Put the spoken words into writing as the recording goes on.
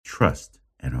trust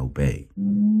and obey.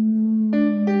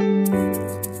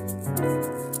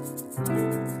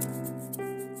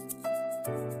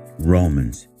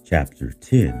 Romans chapter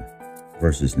 10,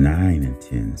 verses 9 and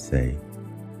 10 say,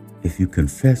 "If you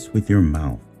confess with your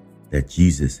mouth that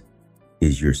Jesus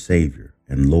is your Savior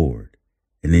and Lord,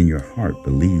 and in your heart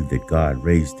believe that God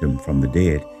raised him from the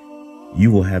dead, you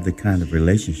will have the kind of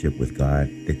relationship with God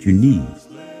that you need."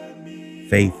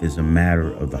 Faith is a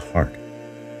matter of the heart.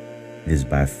 It is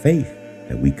by faith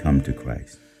that we come to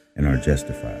Christ and are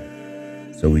justified.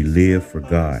 So we live for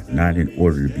God, not in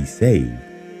order to be saved,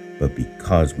 but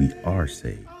because we are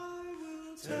saved.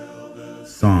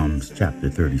 Psalms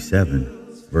chapter 37,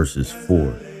 verses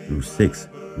 4 through 6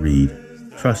 read,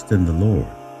 "Trust in the Lord,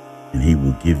 and he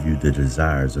will give you the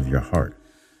desires of your heart.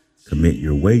 Commit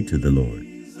your way to the Lord.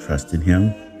 Trust in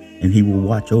him, and he will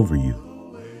watch over you.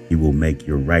 He will make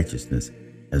your righteousness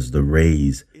as the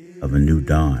rays of a new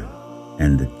dawn,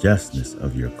 and the justness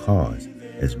of your cause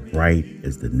as bright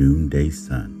as the noonday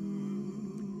sun."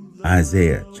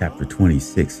 Isaiah chapter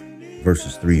 26,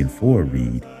 verses 3 and 4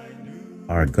 read,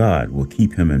 "Our God will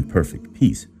keep him in perfect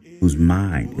peace, whose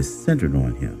mind is centered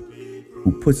on him,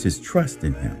 who puts his trust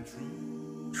in him.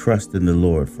 Trust in the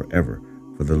Lord forever,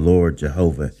 for the Lord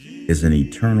Jehovah is an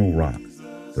eternal rock,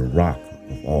 the rock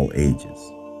of all ages."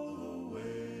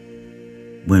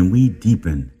 When we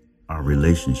deepen our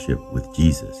relationship with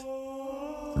Jesus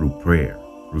through prayer,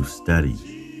 through study,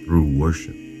 through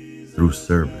worship, through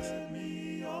service,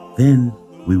 then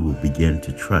we will begin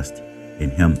to trust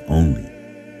in him only,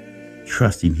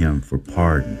 trusting him for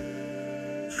pardon,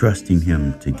 trusting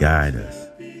him to guide us,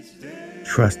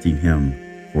 trusting him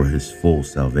for his full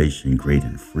salvation, great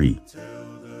and free,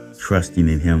 trusting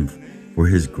in him for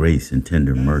his grace and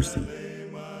tender mercy,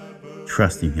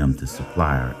 trusting him to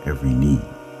supply our every need.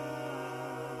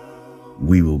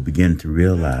 We will begin to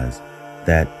realize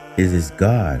that it is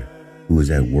God who is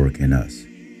at work in us,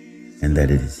 and that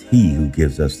it is he who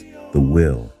gives us the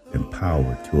will and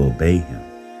power to obey him.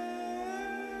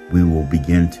 We will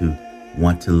begin to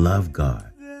want to love God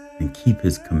and keep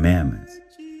his commandments,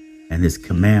 and his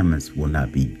commandments will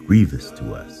not be grievous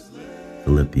to us.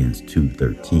 Philippians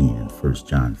 2:13 and 1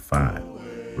 John 5,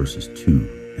 verses 2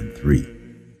 and 3.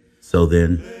 So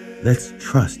then, let's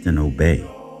trust and obey,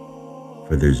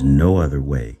 for there's no other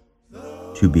way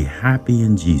to be happy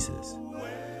in Jesus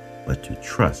but to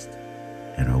trust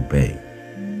and obey.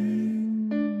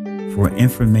 For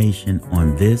information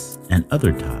on this and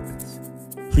other topics,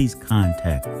 please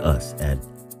contact us at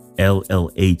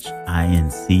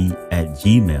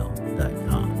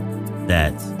llhinc@gmail.com.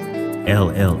 That's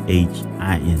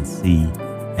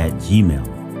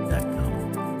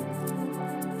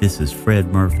llhinc@gmail.com. This is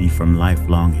Fred Murphy from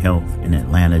Lifelong Health in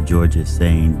Atlanta, Georgia,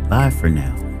 saying bye for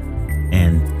now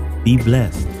and be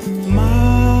blessed.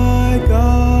 My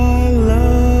God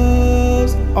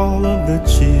loves all of the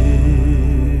children.